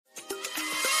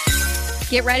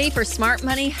Get ready for Smart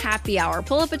Money Happy Hour.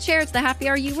 Pull up a chair. It's the happy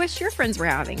hour you wish your friends were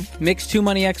having. Mix two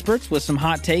money experts with some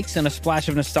hot takes and a splash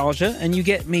of nostalgia, and you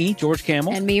get me, George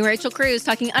Camel. And me, Rachel Cruz,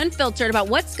 talking unfiltered about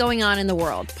what's going on in the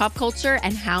world, pop culture,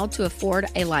 and how to afford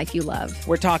a life you love.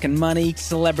 We're talking money,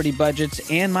 celebrity budgets,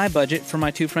 and my budget for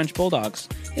my two French bulldogs.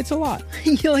 It's a lot.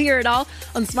 You'll hear it all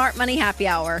on Smart Money Happy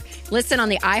Hour. Listen on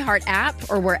the iHeart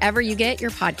app or wherever you get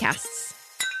your podcasts.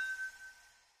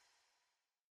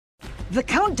 The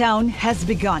countdown has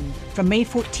begun. From May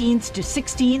 14th to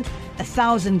 16th,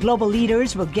 1,000 global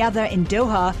leaders will gather in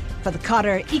Doha for the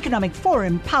Qatar Economic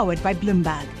Forum powered by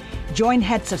Bloomberg. Join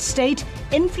heads of state,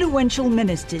 influential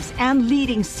ministers, and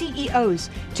leading CEOs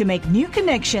to make new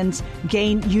connections,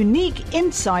 gain unique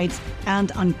insights,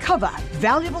 and uncover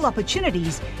valuable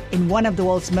opportunities in one of the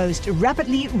world's most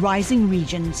rapidly rising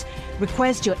regions.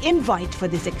 Request your invite for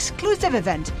this exclusive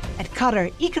event at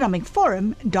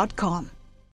QatarEconomicForum.com.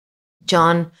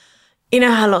 John, you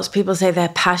know how lots of people say they're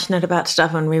passionate about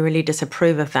stuff and we really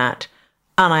disapprove of that.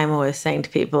 And I'm always saying to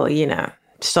people,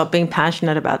 stop being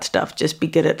passionate about stuff. Just be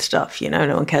good at stuff.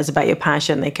 No one cares about your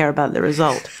passion. They care about the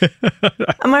result.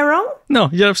 Am I wrong? No,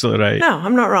 you're absolutely right. No,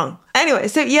 I'm not wrong. Anyway,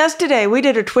 so yesterday we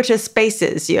did a Twitter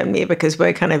Spaces, you and me, because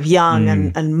we're kind of young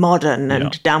and modern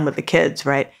and down with the kids,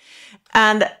 right?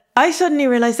 And I suddenly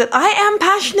realized that I am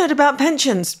passionate about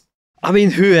pensions. I mean,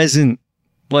 who isn't?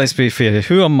 Let's be fair.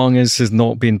 Who among us has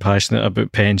not been passionate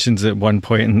about pensions at one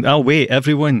point? And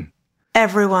everyone.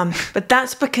 Everyone. But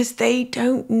that's because they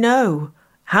don't know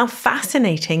how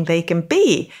fascinating they can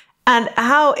be and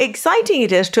how exciting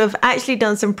it is to have actually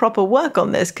done some proper work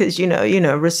on this. Because,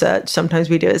 research, sometimes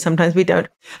we do it, sometimes we don't.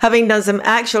 Having done some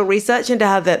actual research into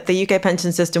how the UK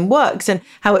pension system works and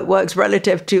how it works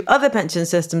relative to other pension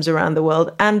systems around the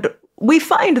world. And we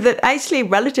find that actually,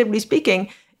 relatively speaking,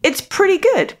 it's pretty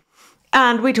good.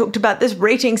 And we talked about this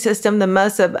rating system, the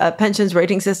Mercer pensions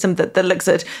rating system that looks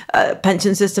at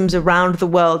pension systems around the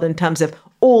world in terms of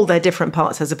all their different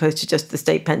parts as opposed to just the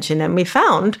state pension. And we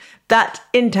found that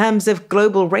in terms of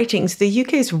global ratings, the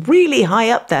UK is really high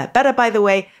up there. Better, by the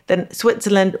way, than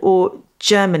Switzerland or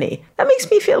Germany. That makes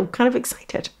me feel kind of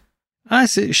excited.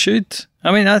 As it should.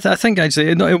 I mean, I think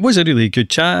actually it was a really good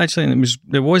chat, actually, and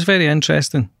it was very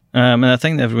interesting. And I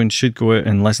think that everyone should go out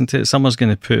and listen to it. Summer's going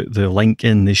to put the link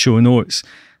in the show notes.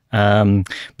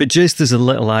 But just as a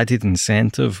little added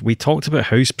incentive, we talked about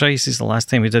house prices the last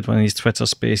time we did one of these Twitter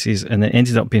Spaces, and it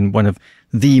ended up being one of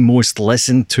the most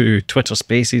listened to Twitter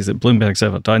Spaces that Bloomberg's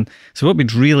ever done. So what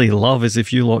we'd really love is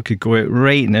if you lot could go out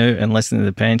right now and listen to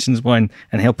the pensions one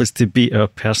and help us to beat our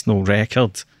personal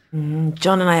record.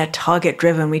 John and I are target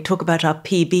driven. We talk about our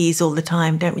PBs all the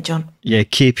time, don't we, John? Yeah,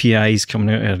 KPIs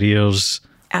coming out of our ears.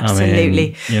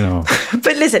 Absolutely. I mean,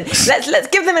 But listen, let's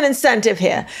give them an incentive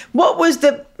here. What was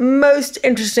the most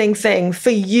interesting thing for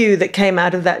you that came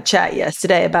out of that chat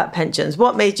yesterday about pensions?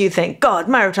 What made you think, God,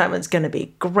 my retirement's going to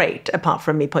be great, apart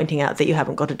from me pointing out that you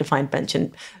haven't got a defined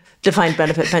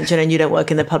benefit pension and you don't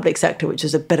work in the public sector, which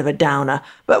is a bit of a downer.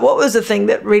 But what was the thing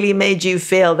that really made you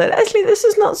feel that actually this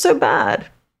is not so bad?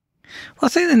 Well, I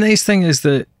think the nice thing is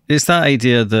that it's that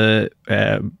idea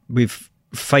that we've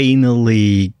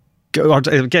finally...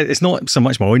 Again, it's not so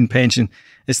much my own pension.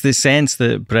 It's the sense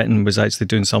that Britain was actually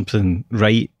doing something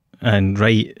right in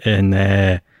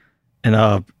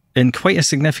quite a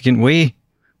significant way.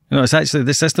 It's actually,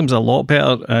 the system's a lot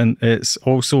better, and it's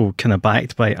also kind of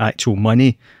backed by actual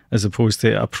money as opposed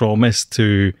to a promise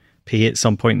to pay at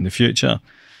some point in the future.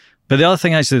 But the other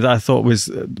thing actually that I thought was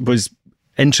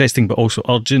interesting but also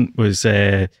urgent was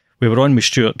we were on with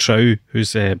Stuart Trow,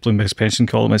 who's Bloomberg's pension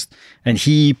columnist, and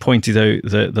he pointed out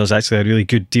that there's actually a really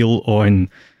good deal on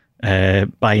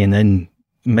buying in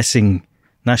missing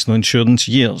national insurance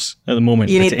years at the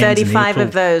moment. You need 35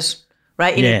 of those,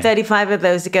 right? You need 35 of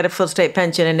those to get a full state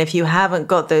pension. And if you haven't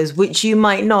got those, which you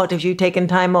might not if you've taken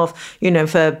time off, for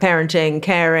parenting,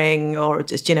 caring, or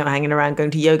just, hanging around,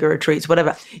 going to yoga retreats,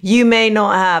 whatever, you may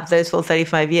not have those full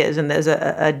 35 years. And there's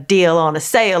a deal on, a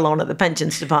sale on at the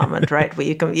pensions department, right, where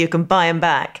you can buy them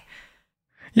back.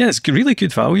 Yeah, it's really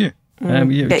good value.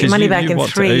 Get your money back in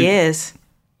 3 years.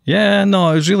 Yeah,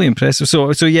 no, it was really impressive.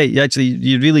 So yeah, actually,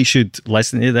 you really should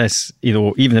listen to this,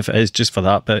 even if it is just for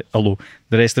that bit, although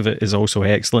the rest of it is also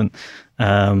excellent.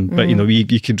 But,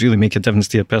 you could really make a difference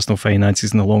to your personal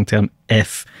finances in the long term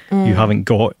if you haven't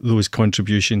got those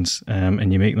contributions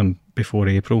and you make them before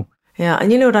April. Yeah,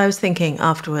 and you know what I was thinking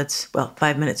afterwards? Well,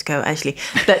 5 minutes ago, actually,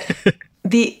 that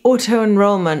the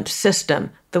auto-enrollment system,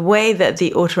 the way that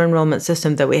the auto-enrollment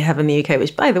system that we have in the UK,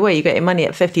 which, by the way, you get your money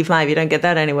at 55, you don't get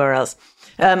that anywhere else.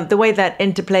 the way that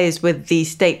interplays with the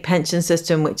state pension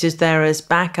system, which is there as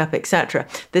backup, etc.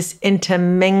 This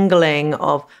intermingling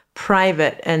of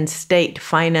private and state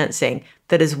financing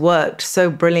that has worked so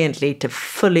brilliantly to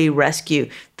fully rescue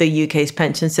the UK's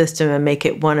pension system and make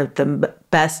it one of the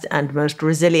best and most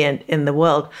resilient in the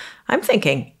world. I'm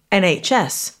thinking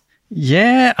NHS.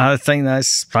 Yeah, I think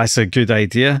that's a good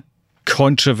idea.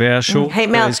 Controversial. Hate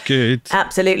mail is good.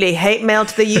 Absolutely. Hate mail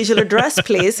to the usual address,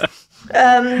 please.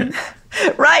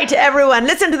 Right, everyone,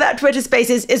 listen to that Twitter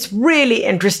Spaces. It's really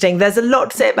interesting. There's a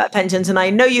lot to say about pensions, and I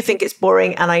know you think it's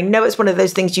boring, and I know it's one of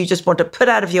those things you just want to put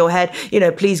out of your head.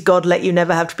 Please God, let you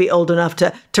never have to be old enough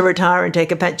to retire and take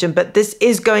a pension. But this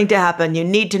is going to happen. You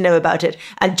need to know about it.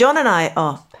 And John and I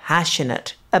are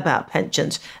passionate about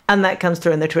pensions, and that comes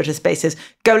through in the Twitter Spaces.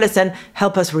 Go listen,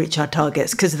 help us reach our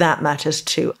targets, because that matters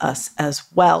to us as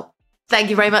well. Thank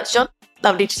you very much, John.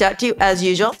 Lovely to chat to you, as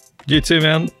usual. You too,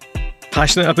 man.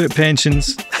 Passionate about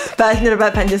pensions. Passionate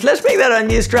about pensions. Let's make that our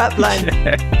new strapline.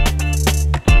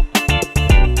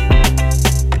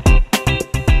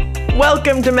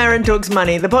 Welcome to Merrin Talks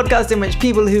Money, the podcast in which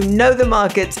people who know the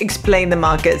markets explain the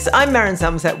markets. I'm Merrin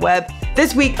Somerset-Webb.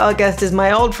 This week, our guest is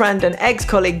my old friend and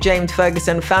ex-colleague James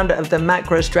Ferguson, founder of the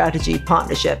Macro Strategy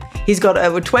Partnership. He's got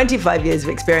over 25 years of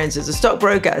experience as a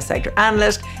stockbroker, a sector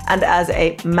analyst, and as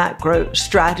a macro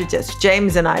strategist.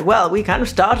 James and I, we kind of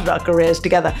started our careers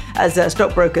together as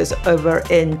stockbrokers over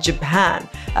in Japan.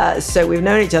 So we've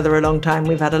known each other a long time.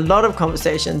 We've had a lot of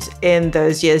conversations in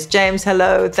those years. James,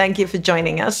 hello. Thank you for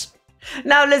joining us.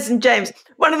 Now, listen, James,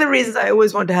 one of the reasons I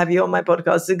always want to have you on my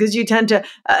podcast is because you tend to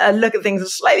look at things a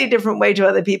slightly different way to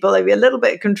other people. Maybe a little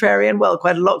bit contrarian,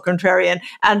 quite a lot contrarian.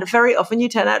 And very often you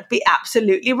turn out to be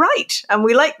absolutely right. And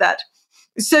we like that.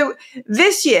 So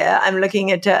this year, I'm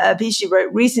looking at a piece you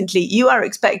wrote recently. You are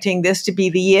expecting this to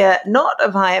be the year not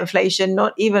of high inflation,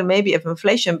 not even maybe of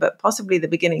inflation, but possibly the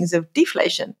beginnings of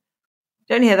deflation.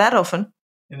 Don't hear that often.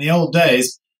 In the old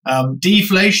days,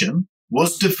 deflation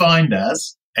was defined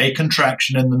as a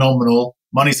contraction in the nominal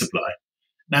money supply.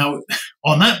 Now,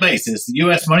 on that basis, the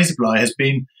US money supply has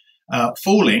been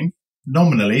falling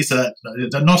nominally, so that,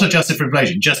 not adjusted for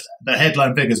inflation, just the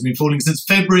headline figures have been falling since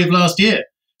February of last year.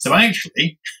 So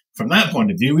actually, from that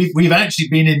point of view, we've actually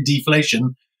been in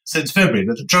deflation since February.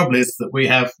 But the trouble is that we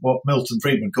have what Milton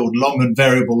Friedman called long and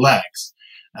variable lags.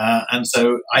 And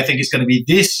so I think it's going to be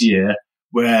this year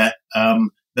where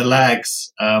the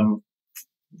lags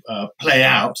play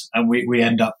out, and we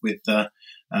end up with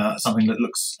something that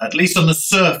looks, at least on the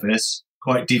surface,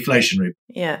 quite deflationary.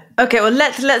 Yeah. Okay. Well,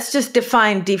 let's just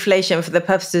define deflation for the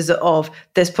purposes of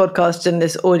this podcast and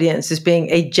this audience as being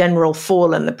a general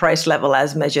fall in the price level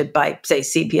as measured by, say,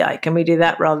 CPI. Can we do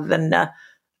that rather than a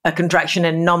contraction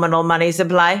in nominal money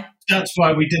supply? That's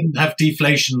why we didn't have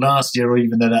deflation last year, or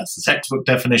even though that's the textbook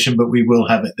definition, but we will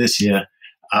have it this year.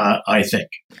 I think.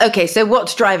 Okay, so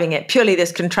what's driving it? Purely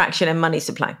this contraction in money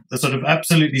supply? The sort of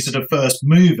absolutely sort of first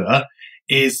mover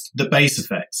is the base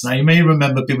effects. Now, you may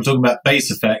remember people talking about base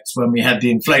effects when we had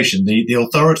the inflation. The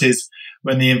authorities,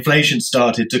 when the inflation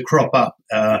started to crop up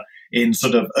in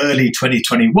sort of early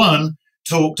 2021,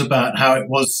 talked about how it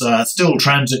was still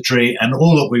transitory, and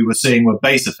all that we were seeing were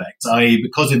base effects, i.e.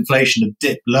 because inflation had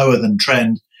dipped lower than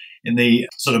trend in the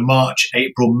sort of March,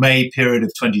 April, May period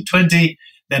of 2020,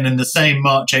 then in the same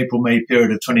March, April, May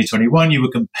period of 2021, you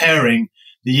were comparing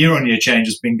the year-on-year change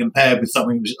as being compared with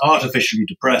something which was artificially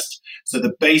depressed. So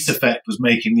the base effect was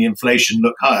making the inflation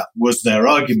look higher, was their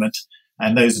argument.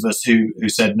 And those of us who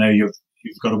said, no, you've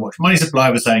got to watch money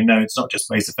supply, were saying, no, it's not just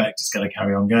base effect, it's going to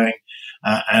carry on going.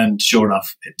 And sure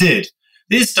enough, it did.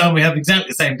 This time we have exactly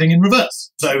the same thing in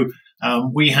reverse. So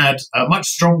we had a much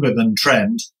stronger than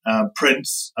trend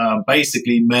prints,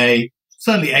 basically May,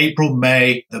 certainly April,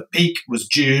 May. The peak was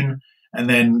June, and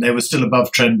then they were still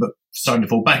above trend, but starting to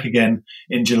fall back again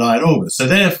in July and August. So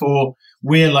therefore,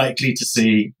 we're likely to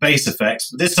see base effects,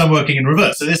 but this time working in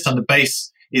reverse. So this time the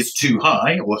base is too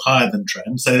high, or higher than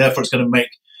trend. So therefore, it's going to make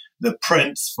the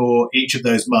prints for each of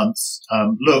those months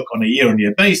look on a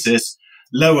year-on-year basis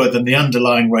lower than the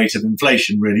underlying rate of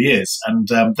inflation really is. And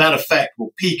that effect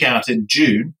will peak out in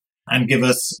June and give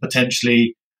us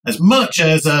potentially as much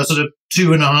as a sort of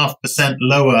 2.5%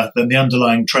 lower than the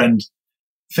underlying trend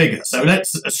figure. So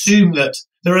let's assume that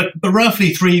there are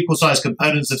roughly three equal-sized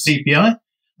components of CPI.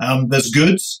 There's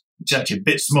goods, which is actually a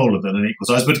bit smaller than an equal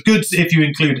size, but goods if you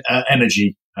include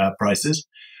energy prices.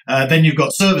 Then you've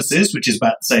got services, which is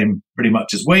about the same pretty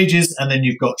much as wages. And then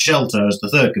you've got shelter as the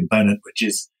third component, which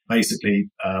is basically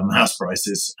house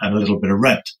prices and a little bit of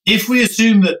rent. If we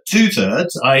assume that 2/3,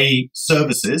 i.e.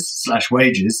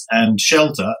 services/wages and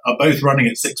shelter, are both running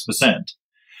at 6%,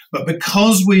 But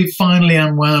because we've finally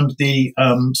unwound the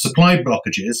supply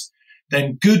blockages,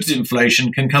 then goods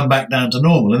inflation can come back down to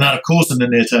normal. And that, of course, in the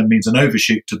near term means an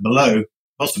overshoot to below,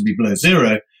 possibly below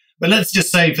zero. But let's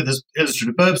just say, for this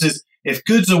illustrative purposes, if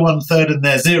goods are 1/3 and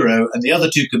they're zero and the other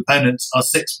two components are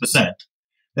 6%,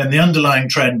 then the underlying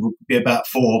trend would be about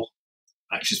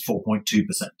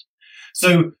 4.2%.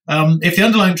 So if the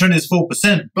underlying trend is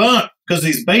 4%, but because of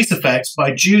these base effects,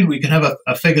 by June we can have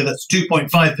a figure that's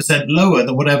 2.5% lower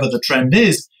than whatever the trend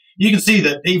is, you can see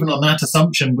that even on that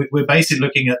assumption, we're basically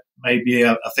looking at maybe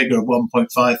a figure of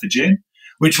 1.5 for June,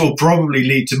 which will probably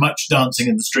lead to much dancing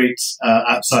in the streets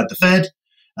outside the Fed,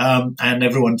 and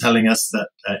everyone telling us that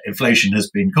inflation has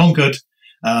been conquered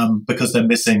because they're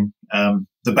missing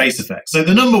the base effects. So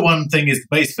the number one thing is the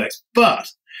base effects. But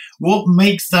what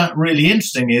makes that really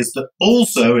interesting is that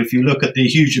also, if you look at the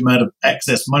huge amount of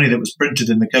excess money that was printed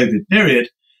in the COVID period,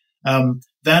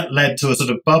 that led to a sort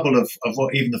of bubble of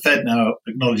what even the Fed now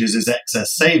acknowledges is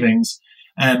excess savings.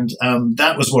 And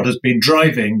that was what has been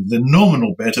driving the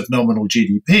nominal bit of nominal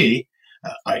GDP,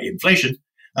 i.e. inflation.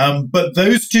 But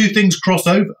those two things cross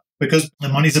over because the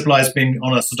money supply has been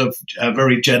on a sort of a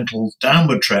very gentle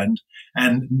downward trend,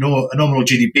 and nominal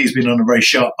GDP has been on a very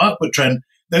sharp upward trend.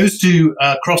 Those two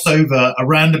cross over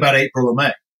around about April or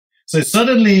May. So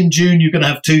suddenly in June, you're going to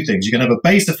have two things. You're going to have a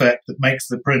base effect that makes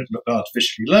the print look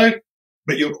artificially low,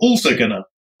 but you're also going to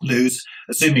lose,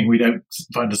 assuming we don't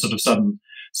find a sort of sudden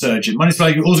surge in money supply,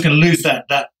 you're also going to lose that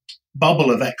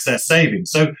bubble of excess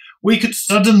savings. So we could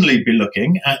suddenly be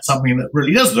looking at something that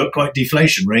really does look quite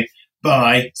deflationary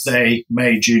by, say,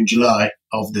 May, June, July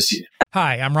of this year.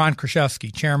 Hi, I'm Ron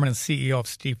Kraszewski, Chairman and CEO of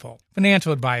Stifel.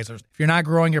 Financial advisors, if you're not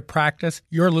growing your practice,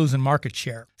 you're losing market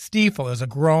share. Stifel is a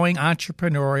growing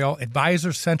entrepreneurial,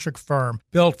 advisor-centric firm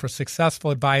built for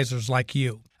successful advisors like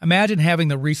you. Imagine having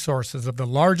the resources of the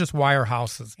largest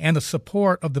wirehouses and the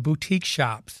support of the boutique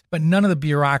shops, but none of the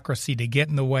bureaucracy to get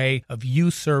in the way of you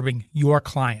serving your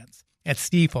clients. At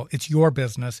Stifel, it's your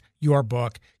business, your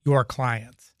book, your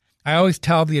clients. I always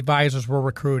tell the advisors we're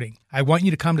recruiting, I want you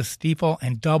to come to Stifel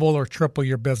and double or triple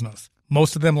your business.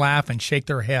 Most of them laugh and shake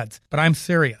their heads, but I'm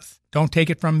serious. Don't take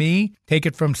it from me. Take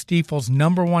it from Stifel's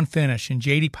 #1 finish in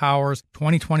J.D. Power's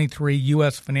 2023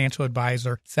 U.S. Financial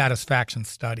Advisor Satisfaction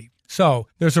Study. So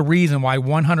there's a reason why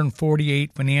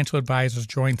 148 financial advisors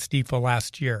joined Stifel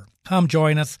last year. Come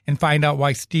join us and find out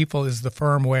why Stifel is the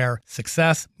firm where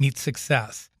success meets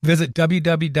success. Visit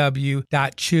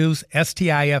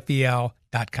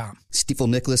www.choosestifel.com. Stifel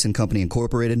Nicholas and Company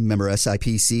Incorporated, member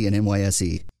SIPC and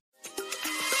NYSE.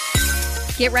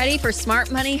 Get ready for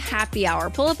Smart Money Happy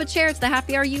Hour. Pull up a chair. It's the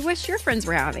happy hour you wish your friends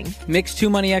were having. Mix two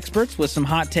money experts with some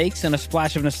hot takes and a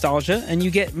splash of nostalgia, and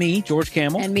you get me, George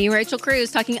Camel. And me, Rachel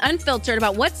Cruz, talking unfiltered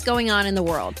about what's going on in the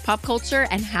world, pop culture,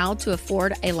 and how to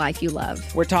afford a life you love.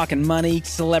 We're talking money,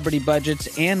 celebrity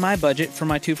budgets, and my budget for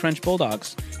my 2 French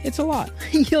bulldogs. It's a lot.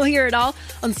 You'll hear it all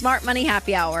on Smart Money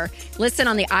Happy Hour. Listen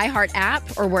on the iHeart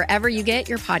app or wherever you get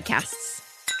your podcasts.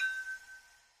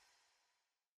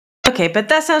 Okay, but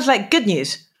that sounds like good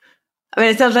news. I mean,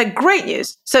 it sounds like great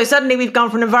news. So suddenly we've gone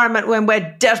from an environment when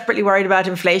we're desperately worried about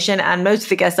inflation, and most of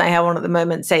the guests I have on at the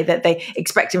moment say that they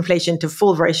expect inflation to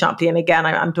fall very sharply. And again,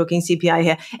 I'm talking CPI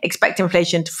here, expect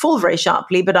inflation to fall very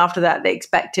sharply, but after that, they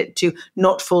expect it to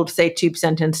not fall to, say,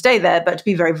 2% and stay there, but to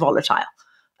be very volatile.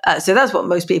 So that's what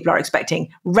most people are expecting,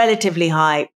 relatively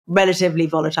high, relatively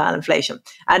volatile inflation.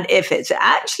 And if it's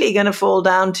actually going to fall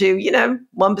down to, 1%,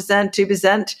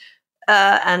 2%,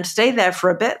 and stay there for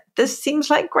a bit, this seems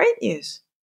like great news.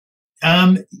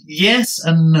 Yes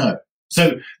and no.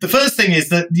 So the first thing is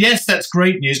that, yes, that's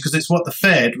great news because it's what the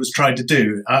Fed was trying to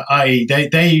do, i.e.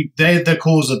 they're the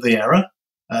cause of the error.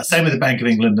 Same with the Bank of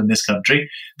England in this country.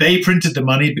 They printed the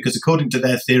money because, according to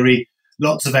their theory,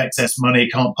 lots of excess money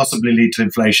can't possibly lead to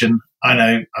inflation. I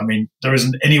know, I mean, there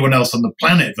isn't anyone else on the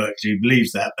planet virtually who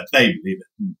believes that, but they believe it.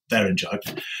 They're in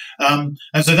charge. And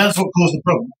so that's what caused the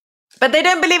problem. But they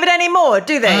don't believe it anymore,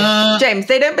 do they, James?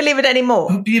 They don't believe it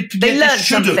anymore. They learned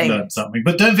should something. Have learned something.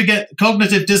 But don't forget,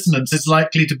 cognitive dissonance is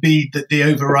likely to be the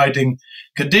overriding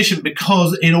condition,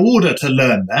 because in order to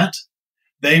learn that,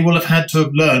 they will have had to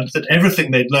have learned that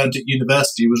everything they'd learned at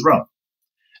university was wrong.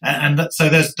 So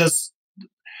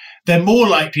they're more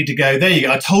likely to go, there you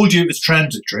go, I told you it was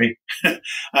transitory,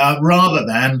 rather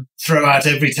than throw out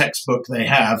every textbook they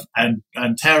have and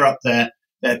tear up their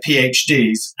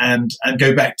PhDs and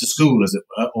go back to school, as it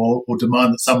were, or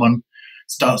demand that someone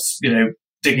starts,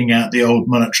 digging out the old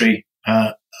monetary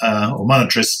or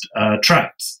monetarist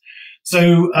tracts.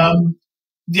 So,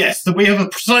 yes, we have a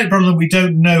slight problem. We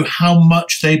don't know how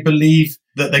much they believe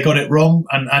that they got it wrong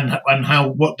and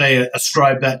what they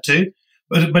ascribe that to.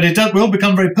 But will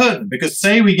become very pertinent, because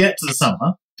say we get to the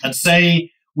summer and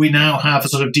say we now have a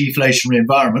sort of deflationary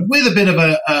environment with a bit of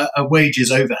a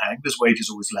wages overhang, because wages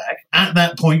always lag. At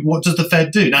that point, what does the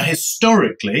Fed do? Now,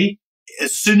 historically,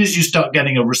 as soon as you start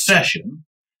getting a recession,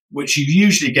 which you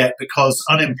usually get because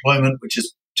unemployment, which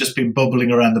has just been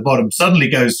bubbling around the bottom, suddenly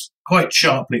goes quite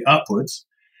sharply upwards,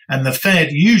 and the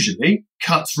Fed usually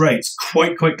cuts rates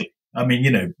quite quickly. I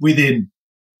mean, within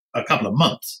a couple of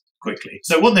months, quickly.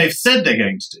 So what they've said they're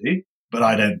going to do, but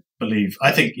I don't believe,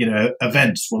 I think,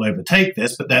 events will overtake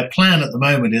this, but their plan at the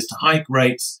moment is to hike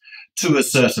rates to a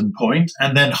certain point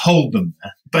and then hold them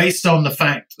there. Based on the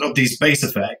fact of these base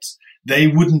effects, they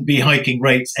wouldn't be hiking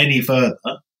rates any further,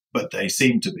 but they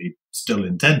seem to be still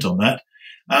intent on that.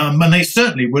 And they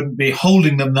certainly wouldn't be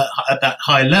holding them at that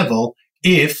high level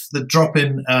if the drop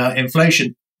in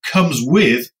inflation comes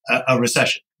with a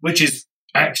recession, which is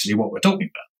actually what we're talking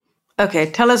about.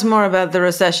 Okay, tell us more about the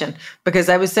recession, because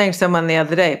I was saying to someone the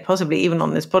other day, possibly even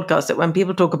on this podcast, that when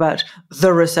people talk about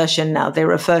the recession now, they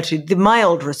refer to the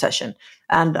mild recession.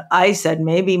 And I said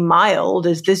maybe mild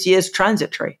is this year's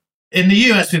transitory. In the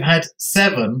US, we've had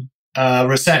 7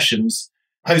 recessions,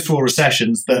 post-war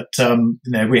recessions that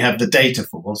we have the data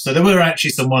for. So there were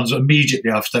actually some ones immediately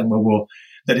after the World War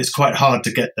that it's quite hard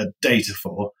to get the data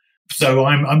for. So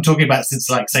I'm talking about since,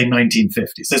 say,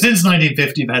 1950. So since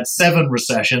 1950, we've had 7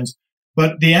 recessions.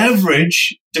 But the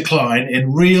average decline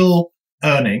in real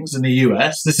earnings in the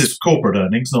US, this is corporate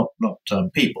earnings, not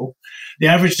people, the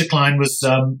average decline was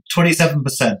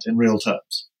 27% in real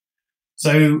terms.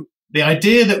 So the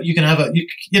idea that you can have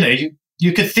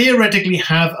you could theoretically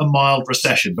have a mild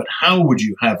recession, but how would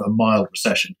you have a mild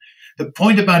recession? The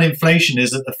point about inflation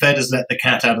is that the Fed has let the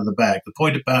cat out of the bag. The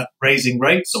point about raising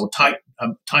rates or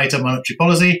tighter monetary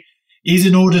policy is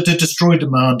in order to destroy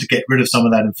demand to get rid of some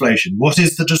of that inflation. What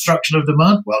is the destruction of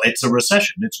demand? Well, it's a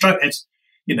recession. It's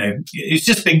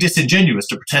just being disingenuous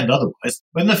to pretend otherwise.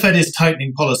 When the Fed is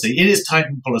tightening policy, it is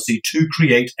tightening policy to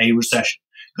create a recession.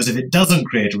 Because if it doesn't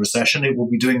create a recession, it will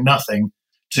be doing nothing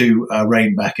to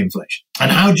rein back inflation.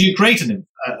 And how do you create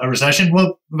a recession?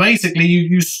 Well, basically,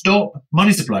 you stop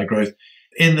money supply growth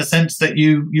in the sense that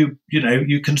you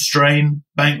constrain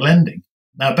bank lending.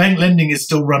 Now, bank lending is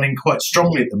still running quite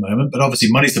strongly at the moment, but obviously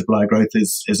money supply growth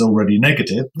is already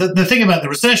negative. The thing about the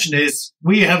recession is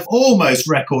we have almost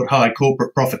record high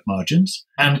corporate profit margins,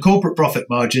 and corporate profit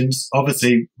margins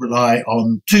obviously rely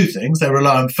on 2 things. They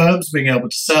rely on firms being able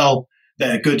to sell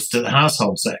their goods to the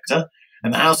household sector,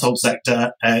 and the household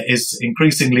sector is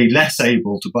increasingly less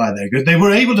able to buy their goods. They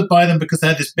were able to buy them because they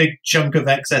had this big chunk of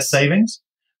excess savings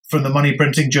from the money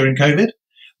printing during COVID.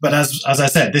 But as I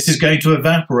said, this is going to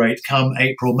evaporate come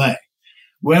April, May,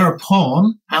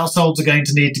 whereupon households are going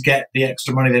to need to get the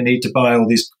extra money they need to buy all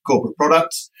these corporate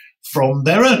products from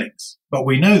their earnings. But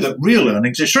we know that real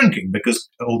earnings are shrinking because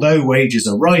although wages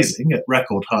are rising at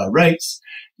record high rates,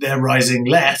 they're rising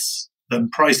less than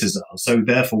prices are. So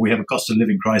therefore, we have a cost of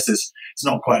living crisis. It's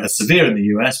not quite as severe in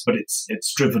the US, but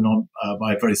it's driven on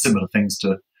by very similar things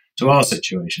to our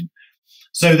situation.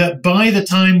 So that by the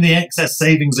time the excess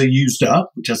savings are used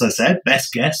up, which, as I said,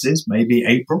 best guess is maybe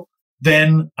April,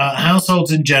 then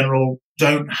households in general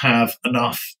don't have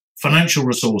enough financial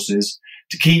resources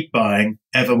to keep buying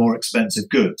ever more expensive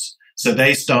goods. So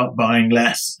they start buying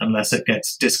less unless it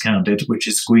gets discounted, which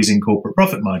is squeezing corporate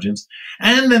profit margins.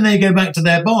 And then they go back to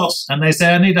their boss and they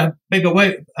say, I need a bigger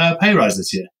pay rise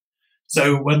this year.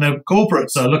 So when the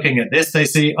corporates are looking at this, they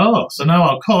see, so now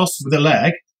our costs with a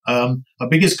lag, our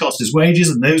biggest cost is wages,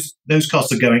 and those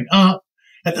costs are going up.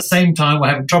 At the same time, we're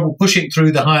having trouble pushing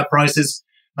through the higher prices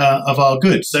of our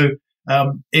goods. So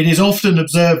it is often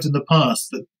observed in the past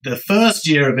that the first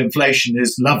year of inflation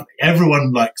is lovely.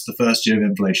 Everyone likes the first year of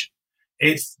inflation.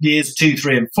 It's years 2,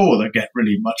 3, and 4 that get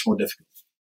really much more difficult.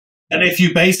 And if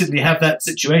you basically have that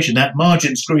situation, that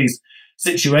margin squeeze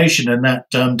situation and that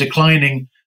declining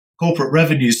corporate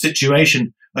revenue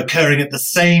situation occurring at the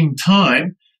same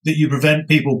time that you prevent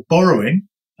people borrowing,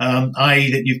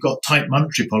 i.e. that you've got tight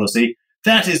monetary policy,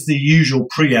 that is the usual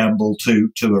preamble to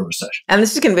a recession. And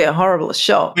this is going to be a horrible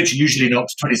shock. Which usually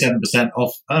knocks 27%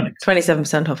 off earnings.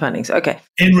 27% off earnings, okay.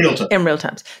 In real terms. In real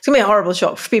terms. It's going to be a horrible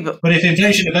shock for people. But if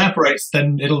inflation evaporates,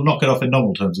 then it'll knock it off in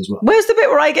normal terms as well. Where's the bit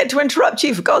where I get to interrupt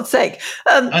you, for God's sake?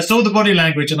 I saw the body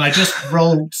language and I just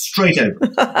rolled straight over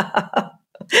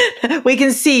it. We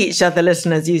can see each other,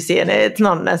 listeners, you see, and it's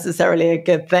not necessarily a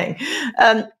good thing.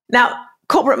 Now,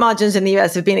 corporate margins in the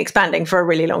US have been expanding for a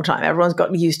really long time. Everyone's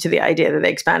got used to the idea that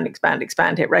they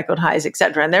expand, hit record highs,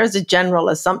 etc. And there is a general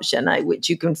assumption, which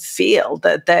you can feel,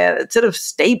 that they're sort of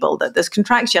stable, that this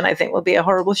contraction, I think, will be a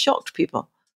horrible shock to people.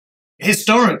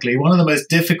 Historically, one of the most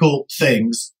difficult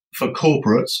things for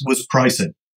corporates was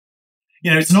pricing.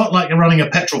 It's not like you're running a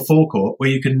petrol forecourt where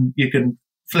you can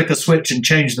flick a switch and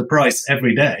change the price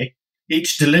every day.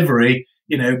 Each delivery,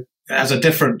 has a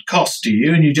different cost to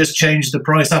you, and you just change the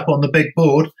price up on the big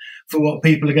board for what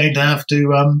people are going to have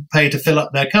to pay to fill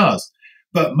up their cars.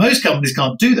 But most companies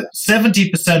can't do that.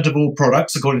 70% of all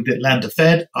products, according to Atlanta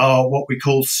Fed, are what we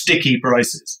call sticky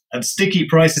prices. And sticky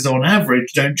prices on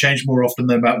average don't change more often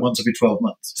than about once every 12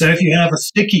 months. So if you have a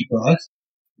sticky price,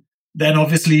 then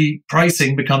obviously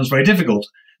pricing becomes very difficult.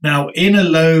 Now, in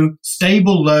a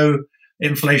stable low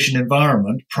inflation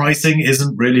environment, pricing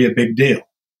isn't really a big deal.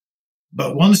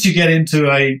 But once you get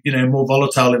into a more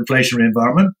volatile inflationary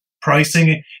environment, pricing,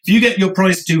 if you get your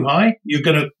price too high, you're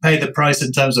going to pay the price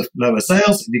in terms of lower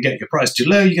sales. If you get your price too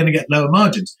low, you're going to get lower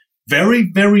margins.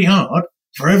 Very, very hard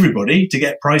for everybody to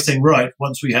get pricing right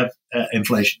once we have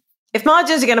inflation. If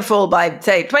margins are going to fall by,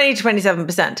 say, 20 to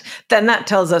 27%, then that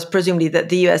tells us presumably that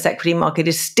the US equity market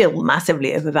is still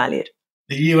massively overvalued.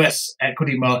 The US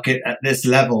equity market at this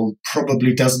level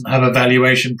probably doesn't have a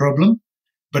valuation problem,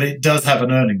 but it does have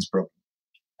an earnings problem.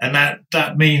 And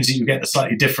that means that you get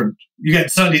slightly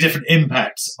different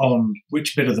impacts on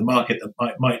which bit of the market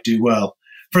that might do well.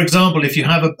 For example, if you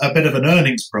have a bit of an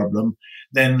earnings problem,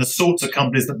 then the sorts of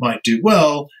companies that might do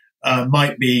well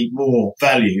might be more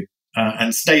value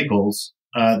and staples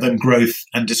than growth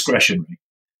and discretionary.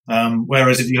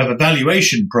 Whereas if you have a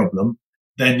valuation problem,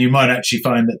 then you might actually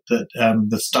find that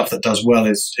the stuff that does well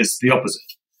is the opposite.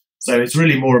 So it's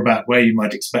really more about where you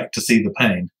might expect to see the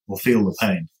pain or feel the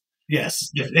pain. Yes,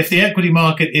 if the equity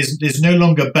market is no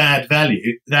longer bad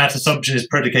value, that assumption is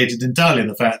predicated entirely on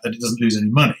the fact that it doesn't lose any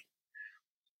money.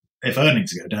 If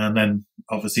earnings go down, then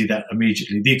obviously that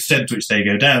immediately, the extent to which they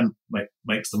go down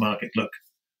makes the market look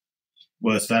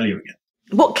worse value again.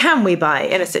 What can we buy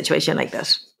in a situation like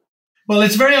this? Well,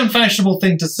 it's a very unfashionable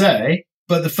thing to say,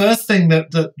 but the first thing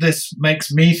that this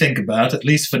makes me think about, at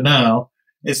least for now,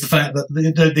 is the fact that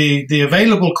the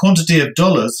available quantity of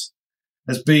dollars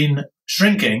has been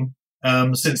shrinking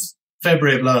since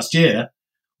February of last year,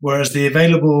 whereas the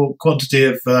available quantity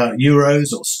of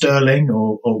euros or sterling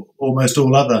or almost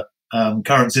all other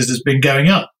currencies has been going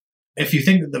up. If you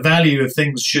think that the value of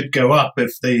things should go up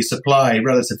if the supply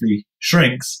relatively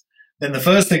shrinks, then the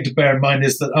first thing to bear in mind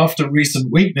is that after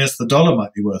recent weakness, the dollar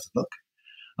might be worth a look.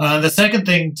 The second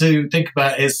thing to think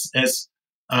about is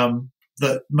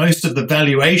that most of the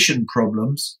valuation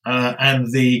problems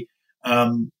and the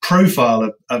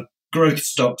profile of growth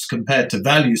stocks compared to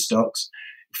value stocks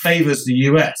favors the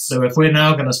US. So if we're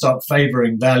now going to start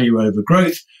favoring value over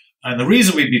growth, and the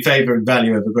reason we'd be favoring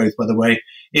value over growth, by the way,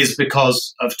 is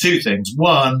because of two things.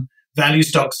 One, value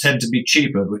stocks tend to be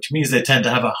cheaper, which means they tend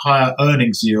to have a higher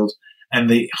earnings yield. And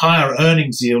the higher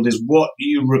earnings yield is what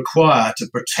you require to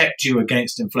protect you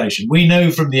against inflation. We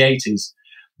know from the 80s,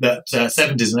 that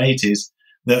 70s and 80s,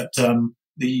 that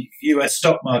the US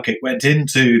stock market went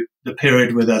into the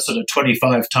period with a sort of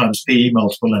 25 times PE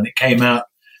multiple, and it came out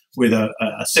with a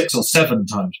 6 or 7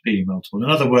 times PE multiple.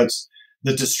 In other words,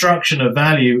 the destruction of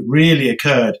value really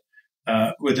occurred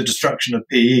with the destruction of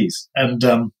PEs. And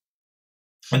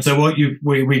so what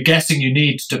we're guessing you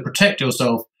need to protect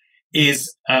yourself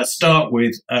is start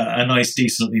with a nice,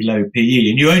 decently low PE.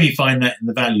 And you only find that in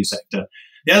the value sector.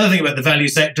 The other thing about the value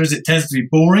sector is it tends to be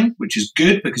boring, which is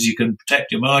good because you can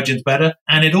protect your margins better.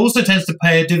 And it also tends to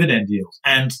pay a dividend yield.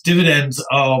 And dividends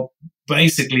are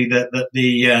basically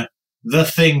the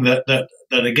thing that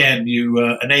again,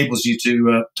 enables you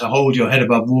to hold your head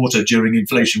above water during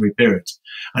inflationary periods.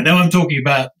 I know I'm talking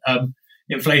about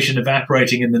inflation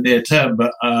evaporating in the near term,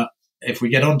 but if we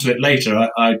get onto it later,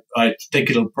 I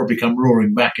think it'll probably come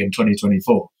roaring back in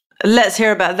 2024. Let's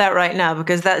hear about that right now,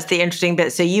 because that's the interesting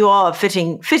bit. So you are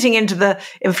fitting into the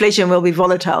inflation will be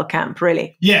volatile camp,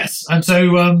 really. Yes. And so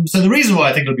the reason why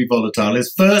I think it'll be volatile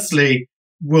is, firstly,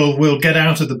 we'll get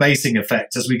out of the basing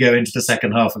effect as we go into the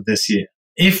second half of this year.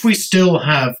 If we still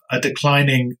have a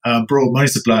declining broad money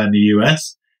supply in the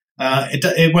US,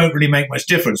 it won't really make much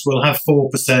difference. We'll have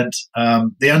 4%.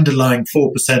 The underlying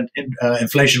 4%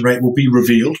 inflation rate will be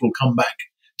revealed, will come back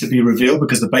to be revealed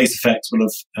because the base effects will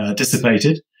have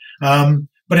dissipated.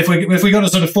 But if we got a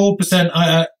sort of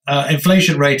 4%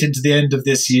 inflation rate into the end of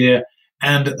this year,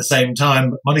 and at the same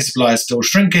time money supply is still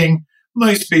shrinking,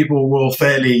 most people will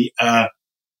fairly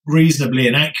reasonably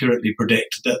and accurately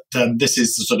predict that this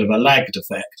is sort of a lagged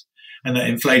effect, and that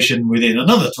inflation within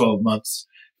another 12 months,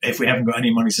 if we haven't got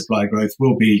any money supply growth,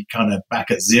 will be kind of back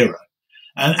at zero.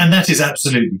 And that is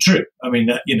absolutely true. I mean,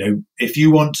 if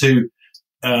you want to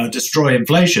destroy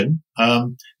inflation,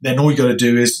 then all you got to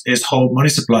do is hold money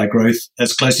supply growth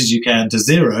as close as you can to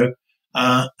zero,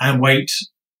 and wait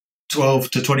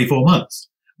 12 to 24 months.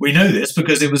 We know this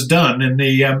because it was done in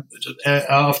the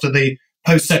after the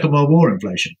post-Second World War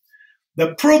inflation.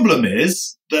 The problem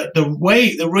is that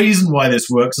the reason why this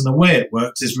works and the way it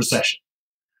works is recession.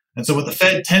 And so what the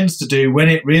Fed tends to do when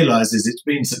it realizes it's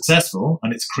been successful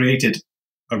and it's created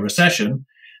a recession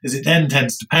is it then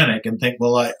tends to panic and think,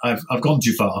 well, I've gone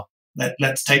too far.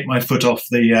 Let's take my foot off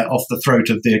the throat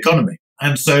of the economy.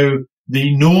 And so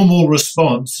the normal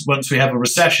response once we have a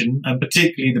recession, and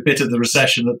particularly the bit of the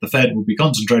recession that the Fed will be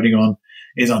concentrating on,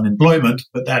 is unemployment.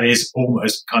 But that is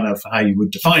almost kind of how you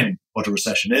would define what a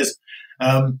recession is.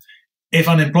 If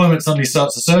unemployment suddenly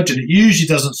starts to surge, and it usually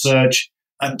doesn't surge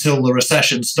until the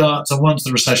recession starts, and once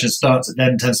the recession starts, it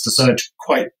then tends to surge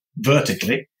quite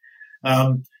vertically.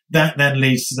 That then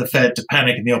leads to the Fed to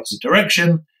panic in the opposite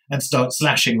direction and start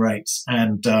slashing rates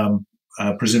and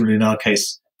presumably in our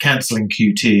case, cancelling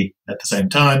QT at the same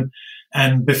time.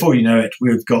 And before you know it,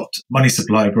 we've got money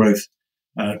supply growth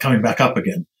coming back up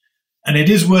again. And it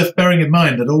is worth bearing in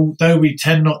mind that although we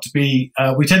tend to be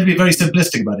very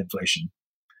simplistic about inflation,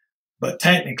 but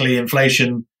technically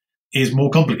inflation is more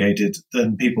complicated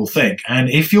than people think. And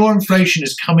if your inflation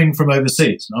is coming from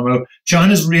overseas,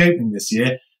 China's reopening this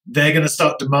year, they're going to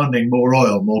start demanding more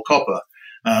oil, more copper,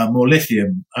 more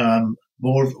lithium,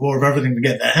 more of everything to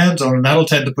get their hands on, and that'll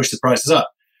tend to push the prices up.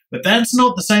 But that's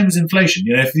not the same as inflation.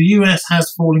 If the US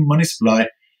has falling money supply,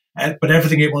 but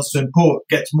everything it wants to import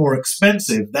gets more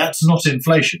expensive, that's not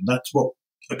inflation. That's what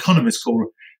economists call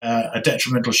a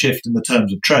detrimental shift in the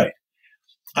terms of trade.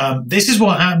 This is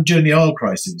what happened during the oil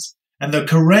crisis. And the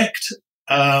correct,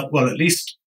 at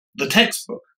least the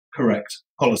textbook correct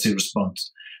policy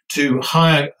response to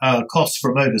higher costs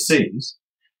from overseas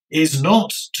is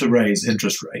not to raise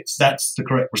interest rates. That's the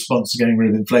correct response to getting rid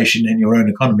of inflation in your own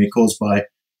economy caused by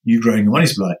you growing your money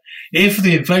supply. If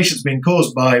the inflation's been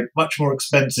caused by much more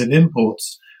expensive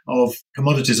imports of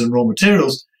commodities and raw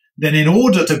materials, then in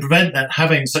order to prevent that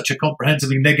having such a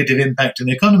comprehensively negative impact in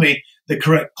the economy, the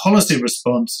correct policy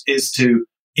response is to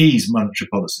ease monetary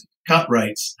policy, cut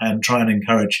rates, and try and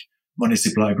encourage money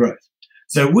supply growth.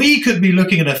 So we could be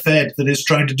looking at a Fed that is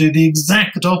trying to do the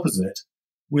exact opposite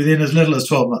within as little as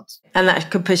 12 months. And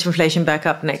that could push inflation back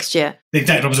up next year. The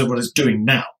exact opposite of what it's doing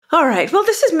now. All right. Well,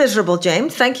 this is miserable,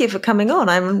 James. Thank you for coming on.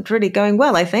 I'm really going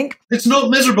well, I think. It's not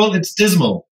miserable. It's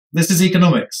dismal. This is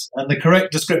economics. And the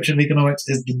correct description of economics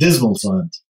is the dismal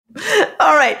science.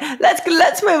 All right.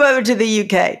 Let's move over to the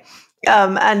UK.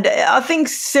 And are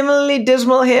things similarly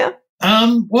dismal here? There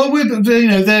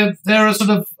are sort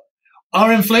of,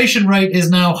 our inflation rate is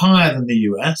now higher than the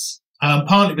US,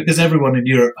 partly because everyone in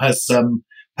Europe has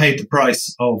paid the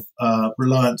price of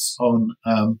reliance on,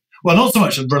 not so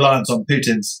much of reliance on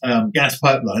Putin's gas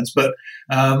pipelines, but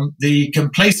the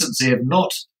complacency of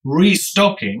not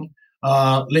restocking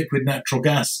liquid natural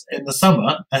gas in the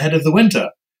summer ahead of the winter,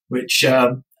 which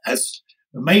has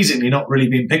amazingly not really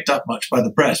been picked up much by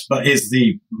the press, but is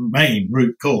the main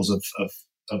root cause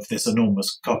of this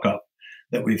enormous cock-up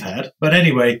that we've had. But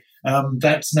anyway,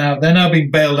 they're now being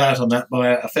bailed out on that by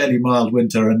a fairly mild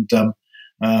winter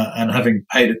and having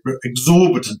paid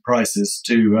exorbitant prices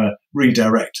to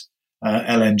redirect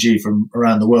LNG from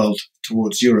around the world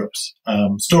towards Europe's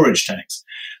storage tanks.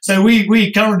 So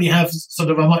we currently have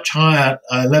sort of a much higher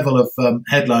level of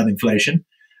headline inflation.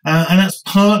 And that's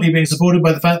partly being supported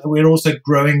by the fact that we're also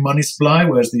growing money supply,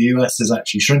 whereas the US is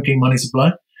actually shrinking money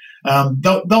supply.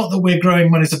 Not that we're growing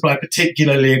money supply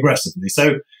particularly aggressively.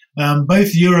 So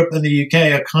both Europe and the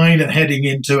UK are kind of heading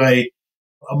into a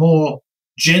more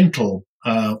gentle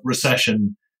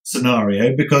recession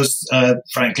scenario because,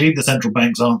 frankly, the central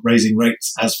banks aren't raising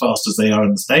rates as fast as they are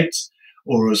in the States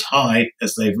or as high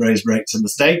as they've raised rates in the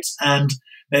States, and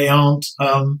they aren't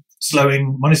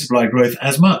slowing money supply growth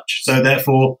as much. So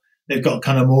therefore, they've got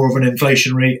kind of more of an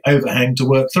inflationary overhang to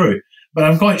work through. But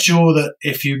I'm quite sure that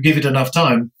if you give it enough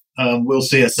time, we'll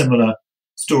see a similar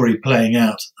story playing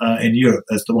out in Europe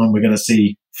as the one we're going to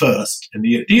see first. In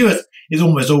the US is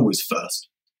almost always first.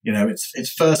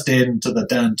 It's first into the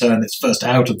downturn. It's first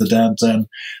out of the downturn.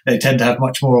 They tend to have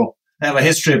they have a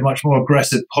history of much more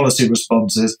aggressive policy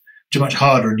responses, which are much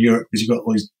harder in Europe because you've got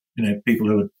all these, people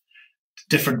who are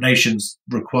different nations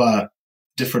require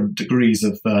different degrees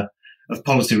of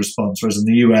policy response, whereas in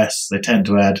the US, they tend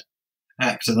to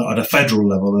act at a federal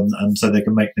level and so they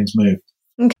can make things move.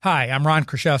 Hi, I'm Ron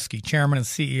Kraszewski, Chairman and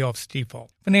CEO of Stifel.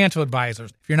 Financial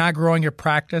advisors. If you're not growing your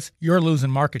practice, you're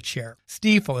losing market share.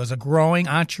 Stifel is a growing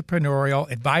entrepreneurial,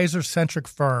 advisor-centric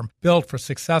firm built for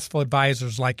successful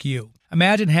advisors like you.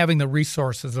 Imagine having the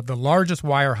resources of the largest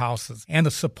wirehouses and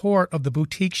the support of the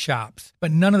boutique shops,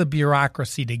 but none of the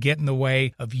bureaucracy to get in the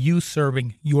way of you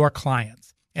serving your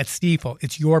clients. At Stifel,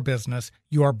 it's your business,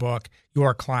 your book,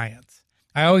 your clients.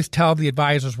 I always tell the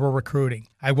advisors we're recruiting,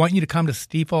 I want you to come to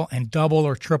Stifel and double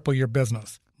or triple your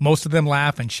business. Most of them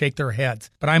laugh and shake their heads,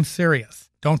 but I'm serious.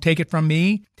 Don't take it from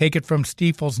me. Take it from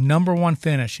Stifel's #1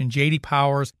 finish in J.D.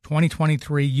 Power's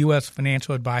 2023 U.S.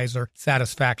 Financial Advisor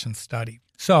Satisfaction Study.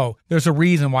 So, there's a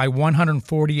reason why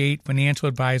 148 financial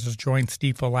advisors joined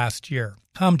Stifel last year.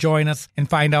 Come join us and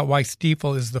find out why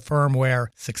Stifel is the firm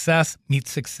where success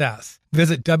meets success.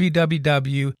 Visit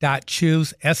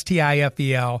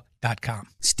www.choosestifel.com.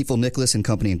 Stifel Nicholas and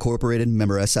Company Incorporated,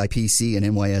 member SIPC and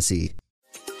NYSE.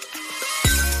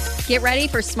 Get ready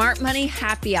for Smart Money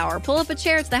Happy Hour. Pull up a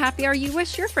chair. It's the happy hour you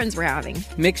wish your friends were having.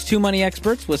 Mix two money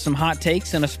experts with some hot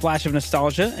takes and a splash of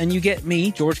nostalgia, and you get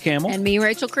me, George Camel. And me,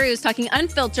 Rachel Cruz, talking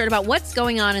unfiltered about what's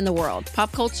going on in the world,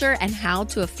 pop culture, and how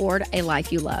to afford a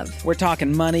life you love. We're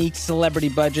talking money, celebrity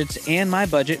budgets, and my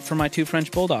budget for my 2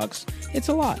 French bulldogs. It's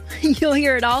a lot. You'll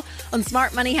hear it all on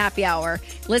Smart Money Happy Hour.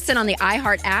 Listen on the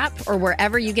iHeart app or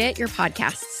wherever you get your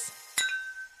podcasts.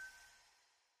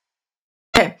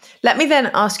 Okay, let me then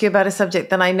ask you about a subject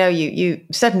that I know you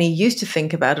certainly used to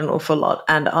think about an awful lot,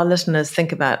 and our listeners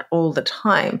think about all the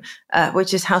time,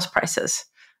 which is house prices.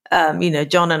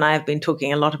 John and I have been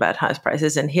talking a lot about house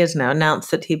prices, and he has now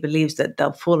announced that he believes that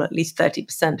they'll fall at least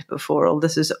 30% before all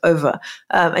this is over.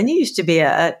 And you used to be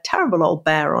a terrible old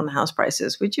bear on house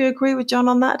prices. Would you agree with John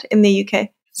on that in the UK?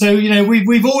 So,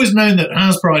 we've always known that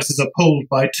house prices are pulled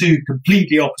by two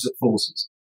completely opposite forces.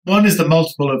 One is the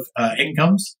multiple of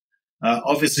incomes.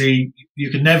 Obviously, you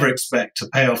can never expect to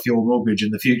pay off your mortgage in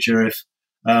the future if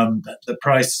the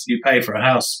price you pay for a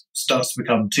house starts to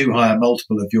become too high a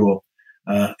multiple of your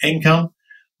income.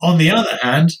 On the other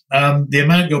hand, the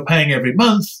amount you're paying every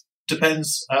month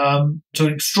depends to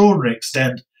an extraordinary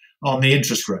extent on the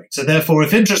interest rate. So therefore,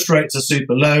 if interest rates are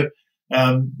super low,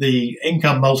 the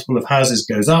income multiple of houses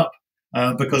goes up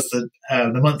because the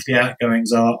monthly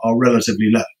outgoings are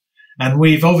relatively low. And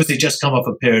we've obviously just come off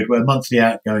a period where monthly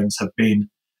outgoings have been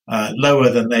lower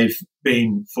than they've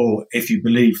been for, if you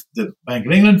believe the Bank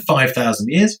of England, 5,000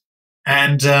 years.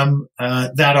 And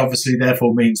that obviously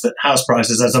therefore means that house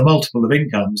prices as a multiple of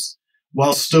incomes,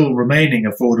 while still remaining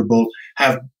affordable,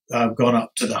 have gone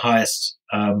up to the highest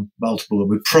multiple that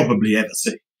we've probably ever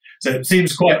seen. So it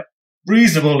seems quite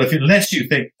reasonable, unless you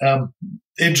think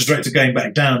interest rates are going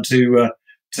back down to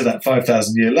that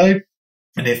 5,000-year low.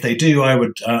 And if they do, I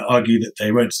would argue that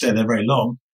they won't stay there very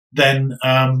long. Then,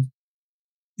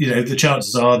 the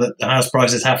chances are that the house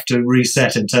prices have to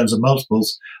reset in terms of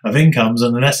multiples of incomes.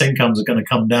 And unless incomes are going to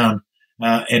come down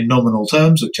in nominal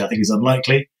terms, which I think is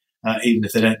unlikely, even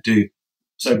if they don't do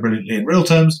so brilliantly in real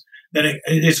terms, then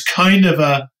it's kind of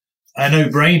a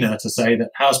no-brainer to say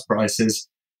that house prices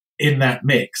in that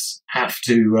mix have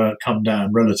to come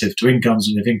down relative to incomes.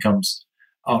 And if incomes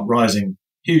aren't rising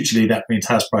hugely, that means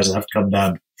house prices have to come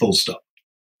down, full stop.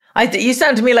 You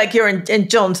sound to me like you're in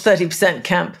John's 30%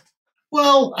 camp.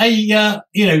 Well,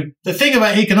 the thing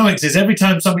about economics is every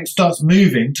time something starts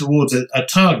moving towards a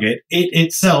target, it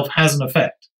itself has an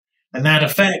effect. And that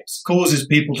effect causes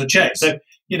people to check. So,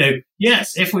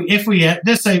 yes, if we had,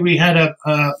 let's say we had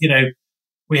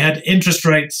we had interest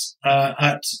rates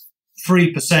at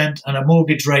 3% and a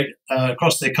mortgage rate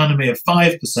across the economy of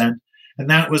 5%, and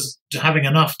that was having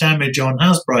enough damage on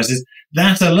house prices,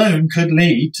 that alone could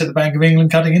lead to the Bank of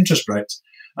England cutting interest rates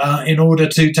in order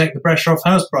to take the pressure off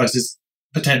house prices,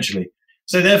 potentially.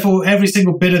 So therefore, every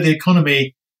single bit of the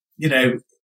economy,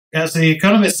 as the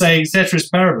economists say, ceteris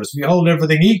paribus, if you hold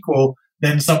everything equal,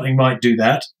 then something might do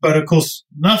that. But of course,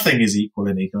 nothing is equal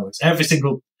in economics. Every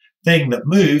single thing that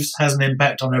moves has an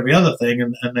impact on every other thing,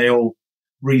 and they all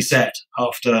reset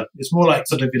after. It's more like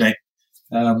sort of,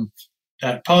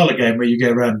 that parlor game where you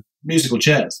go around musical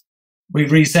chairs. We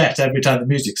reset every time the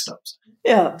music stops.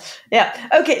 Yeah.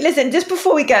 Okay, listen, just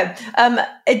before we go,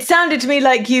 it sounded to me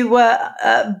like you were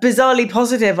bizarrely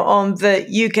positive on the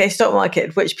UK stock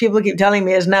market, which people keep telling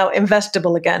me is now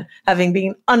investable again. Having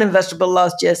been uninvestable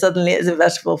last year, suddenly it's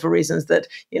investable for reasons that,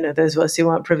 those of us who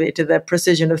aren't privy to the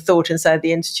precision of thought inside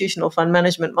the institutional fund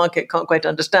management market can't quite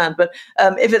understand. But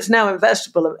if it's now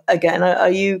investable again, are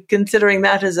you considering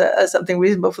that as something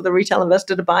reasonable for the retail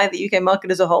investor to buy, the UK market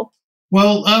as a whole?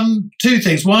 Well, two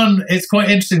things. One, it's quite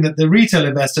interesting that the retail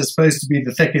investor is supposed to be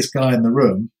the thickest guy in the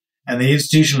room, and the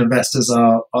institutional investors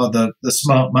are the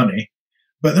smart money.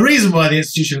 But the reason why the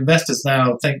institutional investors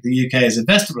now think the UK is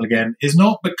investable again is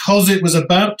not because it was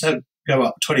about to go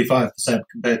up 25%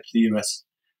 compared to the US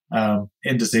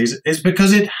indices. It's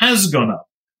because it has gone up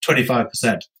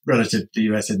 25% relative to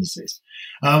the US indices.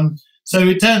 So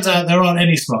it turns out there aren't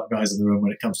any smart guys in the room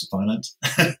when it comes to finance.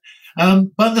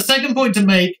 But the second point to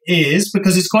make is,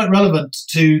 because it's quite relevant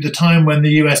to the time when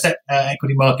the US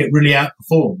equity market really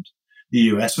outperformed the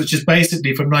US, which is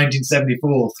basically from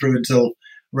 1974 through until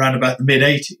around about the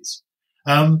mid-80s,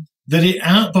 that it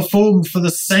outperformed for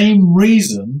the same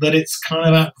reason that it's kind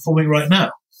of outperforming right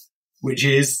now, which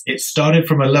is it started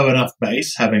from a low enough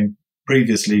base, having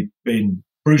previously been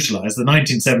brutalized. The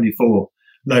 1974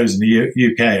 lows in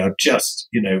the UK are just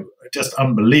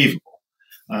unbelievable.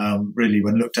 Really,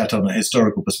 when looked at on a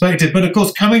historical perspective. But of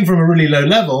course, coming from a really low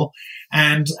level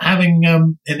and having,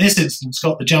 in this instance,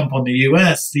 got the jump on the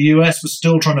US was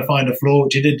still trying to find a floor,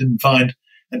 which it didn't find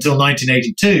until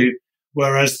 1982,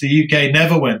 whereas the UK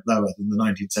never went lower than the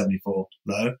 1974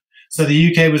 low. So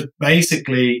the UK was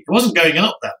basically, it wasn't going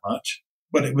up that much,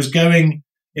 but it was going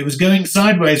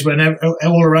sideways when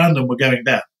all around them were going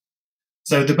down.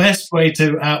 So the best way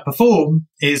to outperform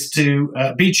is to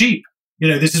be cheap.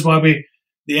 This is why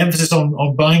the emphasis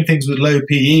on buying things with low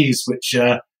PEs, which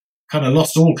kind of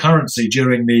lost all currency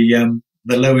during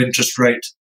the low interest rate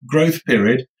growth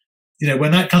period.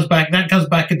 When that comes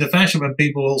back into fashion when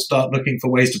people all start looking for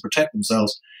ways to protect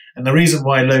themselves. And the reason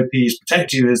why low PEs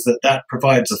protect you is that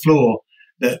provides a floor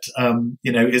that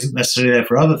isn't necessarily there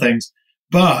for other things.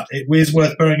 But it is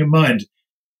worth bearing in mind,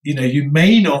 you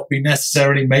may not be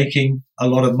necessarily making a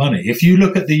lot of money. If you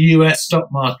look at the US stock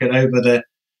market over the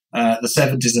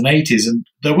 70s and 80s, and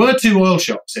there were two oil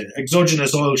shocks here,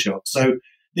 exogenous oil shocks. So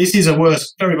this is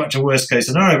very much a worst case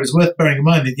scenario. But it's worth bearing in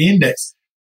mind that the index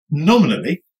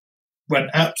nominally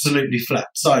went absolutely flat,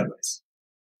 sideways,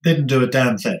 didn't do a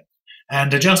damn thing.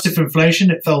 And adjusted for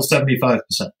inflation, it fell 75%.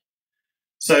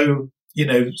 So,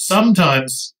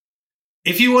 sometimes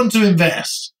if you want to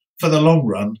invest for the long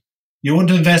run, you want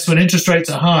to invest when interest rates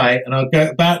are high and are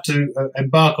about to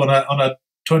embark on a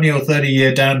 20 or 30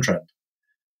 year downtrend.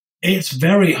 It's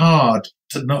very hard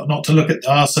to not to look at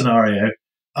our scenario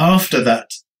after that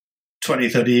 20,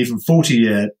 30, even 40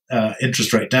 year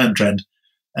interest rate downtrend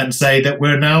and say that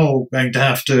we're now going to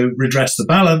have to redress the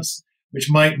balance, which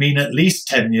might mean at least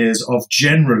 10 years of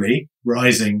generally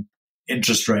rising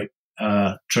interest rate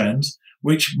trends,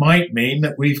 which might mean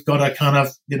that we've got to kind of,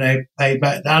 pay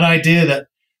back that idea that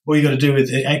all you got to do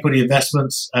with equity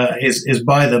investments is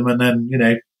buy them and then,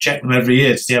 check them every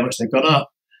year to see how much they've gone up.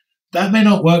 That may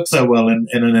not work so well in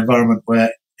an environment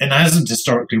where, and hasn't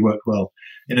historically worked well,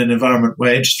 in an environment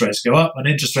where interest rates go up, and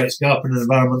interest rates go up in an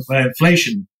environment where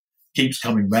inflation keeps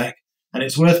coming back. And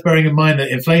it's worth bearing in mind that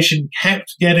inflation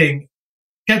kept appearing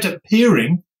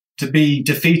to be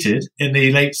defeated in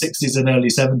the late 60s and early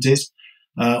 70s,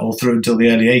 or through until the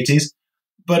early 80s.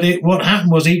 But what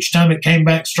happened was each time it came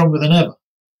back stronger than ever.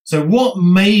 So what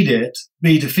made it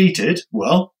be defeated?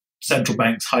 Well, central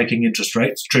banks hiking interest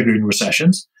rates, triggering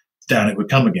recessions. Down it would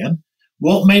come again.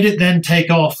 What made it then take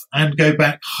off and go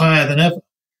back higher than ever?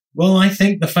 Well, I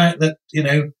think the fact that,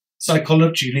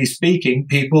 psychologically speaking,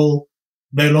 people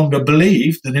no longer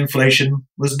believed that inflation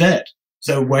was dead.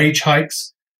 So wage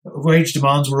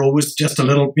demands were always just a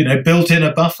little, built in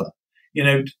a buffer.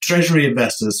 Treasury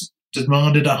investors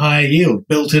demanded a higher yield,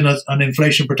 built in an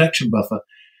inflation protection buffer.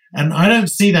 And I don't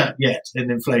see that yet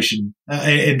in inflation,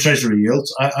 in treasury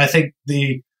yields. I think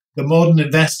the modern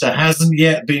investor hasn't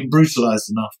yet been brutalized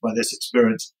enough by this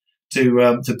experience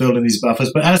to build in these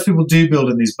buffers. But as people do build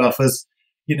in these buffers,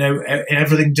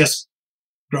 everything just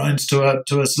grinds to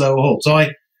a slow halt. So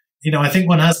I think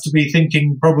one has to be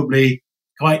thinking probably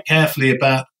quite carefully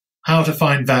about how to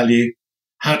find value,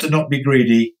 how to not be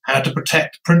greedy, how to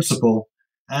protect principle,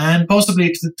 and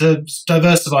possibly to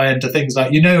diversify into things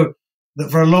like, that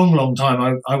for a long, long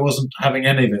time, I wasn't having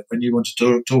any of it when you wanted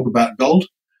to talk about gold.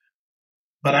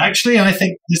 But actually, I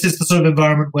think this is the sort of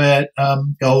environment where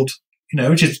gold,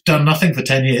 which has done nothing for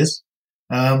 10 years,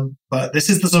 but this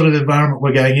is the sort of environment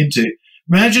we're going into.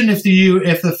 Imagine if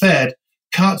the Fed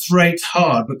cuts rates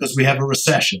hard because we have a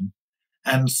recession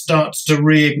and starts to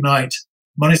reignite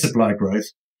money supply growth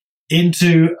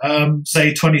into,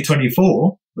 say,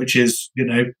 2024, which is,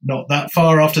 not that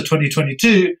far after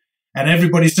 2022, and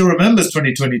everybody still remembers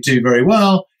 2022 very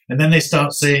well, and then they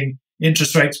start seeing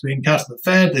interest rates being cut at the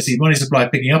Fed, they see money supply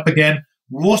picking up again.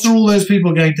 What are all those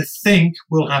people going to think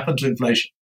will happen to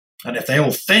inflation? And if they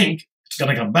all think it's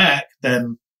going to come back,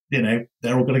 then,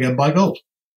 they're all going to go and buy gold.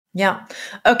 Yeah.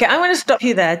 Okay, I'm going to stop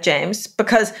you there, James,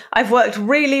 because I've worked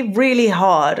really, really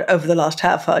hard over the last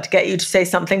half hour to get you to say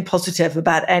something positive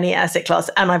about any asset class,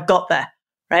 and I've got there,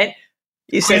 right?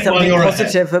 You say something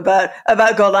positive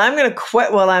about gold. I'm going to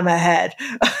quit while I'm ahead.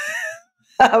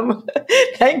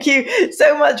 Thank you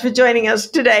so much for joining us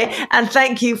today. And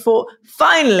thank you for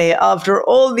finally, after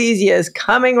all these years,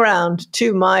 coming around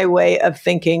to my way of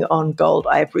thinking on gold.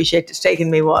 I appreciate it's taken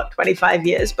me, 25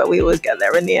 years, but we always get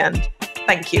there in the end.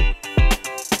 Thank you.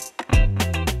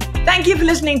 Thank you for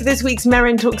listening to this week's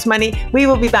Merrin Talks Money. We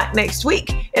will be back next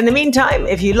week. In the meantime,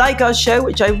 if you like our show,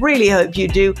 which I really hope you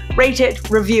do, rate it,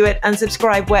 review it, and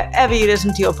subscribe wherever you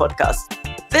listen to your podcasts.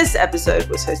 This episode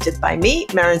was hosted by me,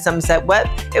 Merrin Somerset Webb.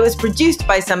 It was produced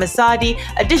by Summer Sadi,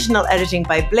 additional editing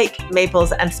by Blake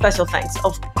Maples, and special thanks,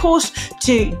 of course,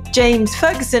 to James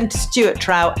Ferguson, to Stuart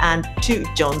Trow, and to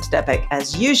John Stepek,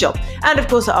 as usual. And of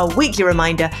course, our weekly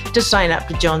reminder to sign up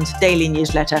to John's daily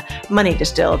newsletter, Money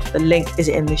Distilled. The link is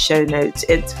in the show notes.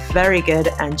 It's very good,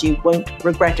 and you won't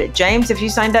regret it. James, have you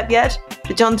signed up yet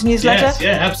to John's newsletter? Yes,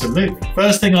 yeah, absolutely.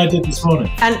 First thing I did this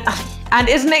morning. And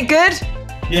isn't it good?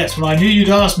 Yes, well, I knew you'd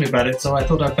ask me about it, so I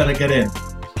thought I'd better get in.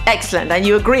 Excellent. And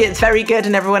you agree it's very good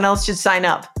and everyone else should sign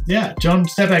up? Yeah, John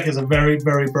Stepek is a very,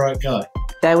 very bright guy.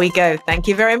 There we go. Thank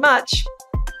you very much.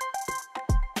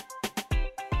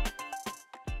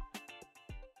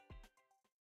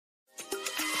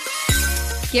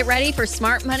 Get ready for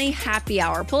Smart Money Happy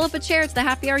Hour. Pull up a chair. It's the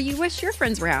happy hour you wish your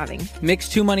friends were having. Mix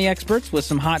two money experts with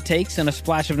some hot takes and a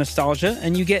splash of nostalgia,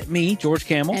 and you get me, George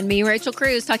Camel. And me, Rachel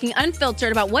Cruz, talking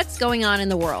unfiltered about what's going on in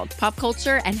the world, pop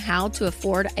culture, and how to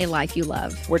afford a life you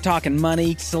love. We're talking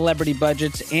money, celebrity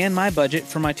budgets, and my budget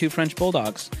for my two French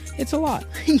bulldogs. It's a lot.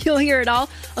 You'll hear it all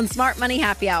on Smart Money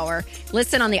Happy Hour.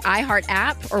 Listen on the iHeart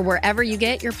app or wherever you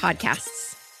get your podcasts.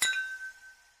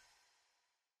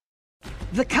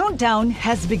 The countdown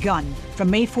has begun.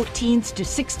 From May 14th to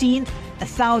 16th,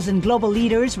 1,000 global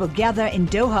leaders will gather in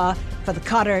Doha for the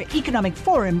Qatar Economic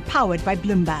Forum powered by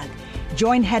Bloomberg.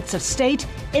 Join heads of state,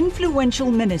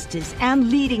 influential ministers, and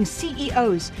leading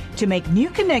CEOs to make new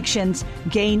connections,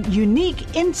 gain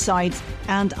unique insights,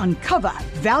 and uncover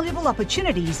valuable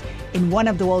opportunities in one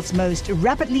of the world's most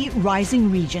rapidly rising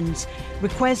regions.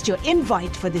 Request your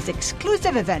invite for this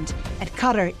exclusive event at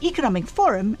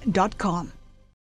QatarEconomicForum.com.